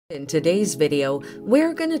In today's video,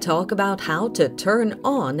 we're going to talk about how to turn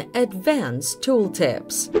on Advanced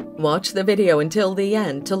Tooltips. Watch the video until the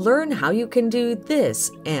end to learn how you can do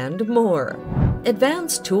this and more.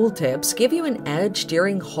 Advanced Tooltips give you an edge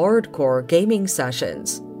during hardcore gaming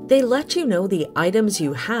sessions. They let you know the items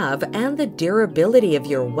you have and the durability of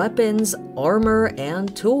your weapons, armor,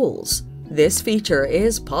 and tools. This feature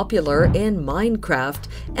is popular in Minecraft,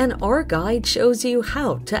 and our guide shows you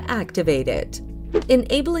how to activate it.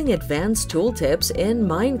 Enabling Advanced Tooltips in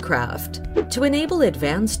Minecraft. To enable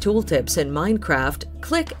Advanced Tooltips in Minecraft,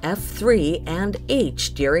 click F3 and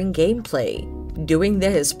H during gameplay. Doing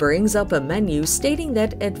this brings up a menu stating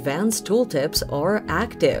that Advanced Tooltips are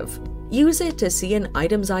active. Use it to see an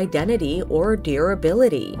item's identity or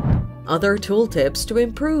durability. Other tooltips to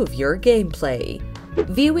improve your gameplay.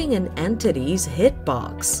 Viewing an entity's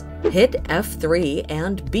hitbox. Hit F3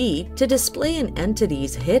 and B to display an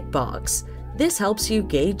entity's hitbox. This helps you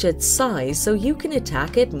gauge its size so you can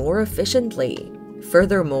attack it more efficiently.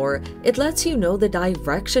 Furthermore, it lets you know the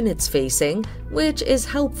direction it's facing, which is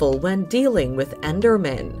helpful when dealing with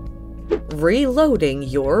Endermen. Reloading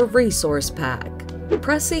your resource pack.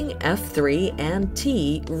 Pressing F3 and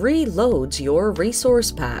T reloads your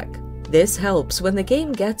resource pack. This helps when the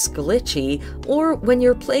game gets glitchy or when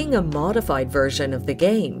you're playing a modified version of the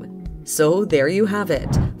game. So there you have it.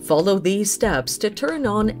 Follow these steps to turn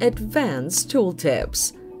on Advanced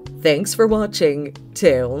Tooltips. Thanks for watching.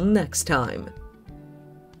 Till next time.